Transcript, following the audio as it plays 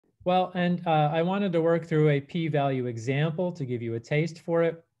Well, and I wanted to work through a p-value example to give you a taste for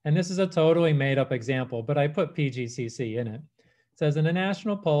it. And this is a totally made up example, but I put PGCC in it. It says in a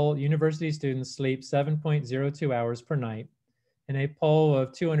national poll, university students sleep 7.02 hours per night. In a poll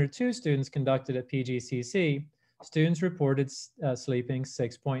of 202 students conducted at PGCC, students reported sleeping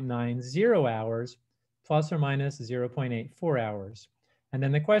 6.90 hours, plus or minus 0.84 hours. And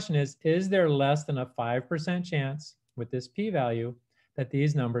then the question is there less than a 5% chance with this p-value that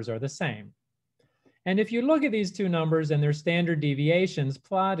these numbers are the same? And if you look at these two numbers and their standard deviations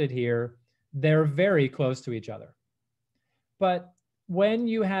plotted here, they're very close to each other. But when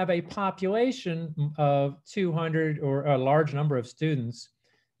you have a population of 200 or a large number of students,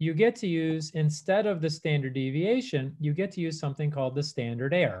 you get to use, instead of the standard deviation, you get to use something called the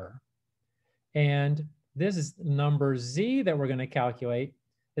standard error. And this is number Z that we're going to calculate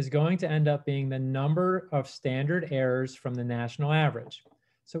is going to end up being the number of standard errors from the national average.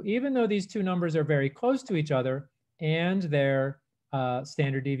 So even though these two numbers are very close to each other and their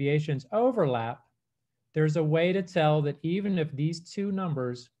standard deviations overlap, there's a way to tell that even if these two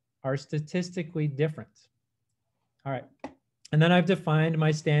numbers are statistically different. All right, and then I've defined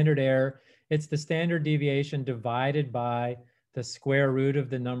my standard error. It's the standard deviation divided by the square root of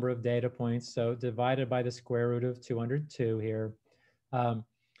the number of data points. So divided by the square root of 202 here.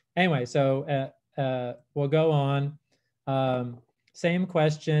 Anyway, so we'll go on. Same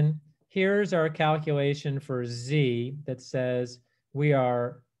question. Here's our calculation for Z that says we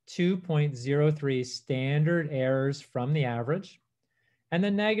are 2.03 standard errors from the average. And the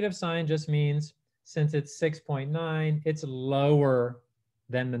negative sign just means since it's 6.9, it's lower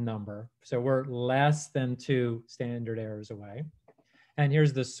than the number. So we're less than 2 standard errors away. And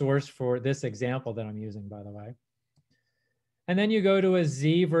here's the source for this example that I'm using, by the way. And then you go to a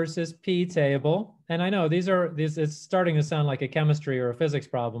Z versus P table. And I know it's starting to sound like a chemistry or a physics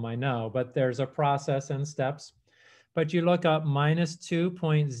problem, I know, but there's a process and steps. But you look up minus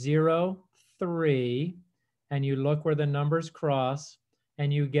 2.03 and you look where the numbers cross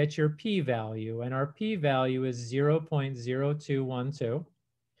and you get your p-value. And our p-value is 0.0212,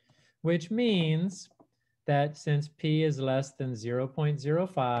 which means that since p is less than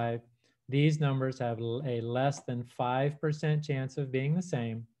 0.05, these numbers have a less than 5% chance of being the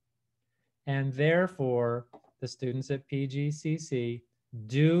same. And therefore, the students at PGCC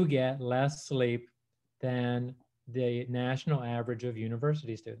do get less sleep than the national average of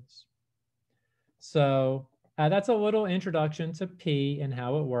university students. So that's a little introduction to P and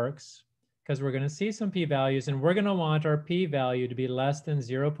how it works, because we're going to see some p-values, and we're going to want our p-value to be less than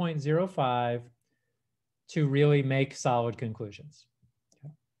 0.05 to really make solid conclusions.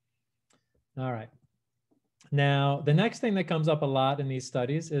 Okay. All right. Now, the next thing that comes up a lot in these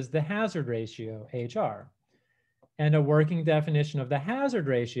studies is the hazard ratio, HR. And a working definition of the hazard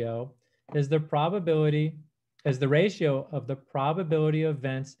ratio is the ratio of the probability of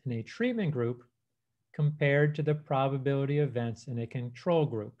events in a treatment group compared to the probability of events in a control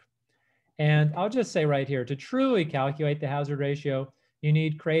group. And I'll just say right here, to truly calculate the hazard ratio, you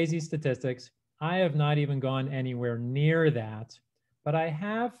need crazy statistics. I have not even gone anywhere near that, but I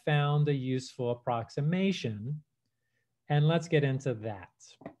have found a useful approximation. And let's get into that,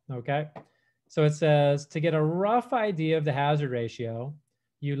 okay? So it says, to get a rough idea of the hazard ratio,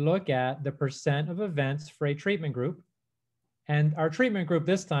 you look at the percent of events for a treatment group. And our treatment group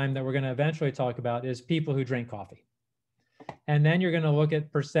this time that we're going to eventually talk about is people who drink coffee. And then you're going to look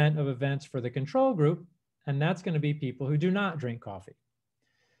at percent of events for the control group, and that's going to be people who do not drink coffee.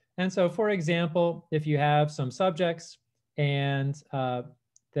 And so, for example, if you have some subjects and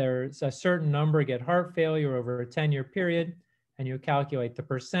there's a certain number get heart failure over a 10-year period, and you calculate the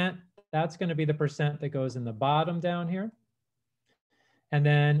percent, that's going to be the percent that goes in the bottom down here. And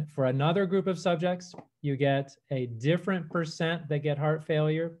then for another group of subjects, you get a different percent that get heart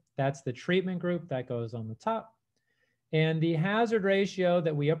failure. That's the treatment group that goes on the top. And the hazard ratio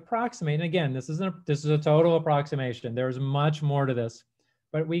that we approximate, and again, this is a total approximation. There's much more to this,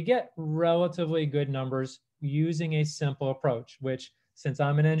 but we get relatively good numbers using a simple approach, which, since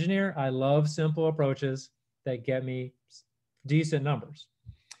I'm an engineer, I love simple approaches that get me decent numbers.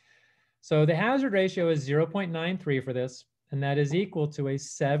 So the hazard ratio is 0.93 for this, and that is equal to a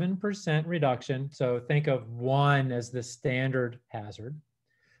 7% reduction. So think of 1 as the standard hazard.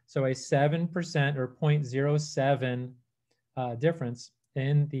 So a 7% or 0.07 difference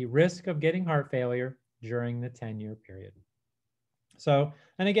in the risk of getting heart failure during the 10-year period. So,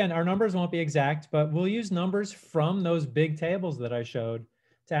 and again, our numbers won't be exact, but we'll use numbers from those big tables that I showed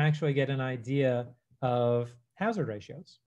to actually get an idea of hazard ratios.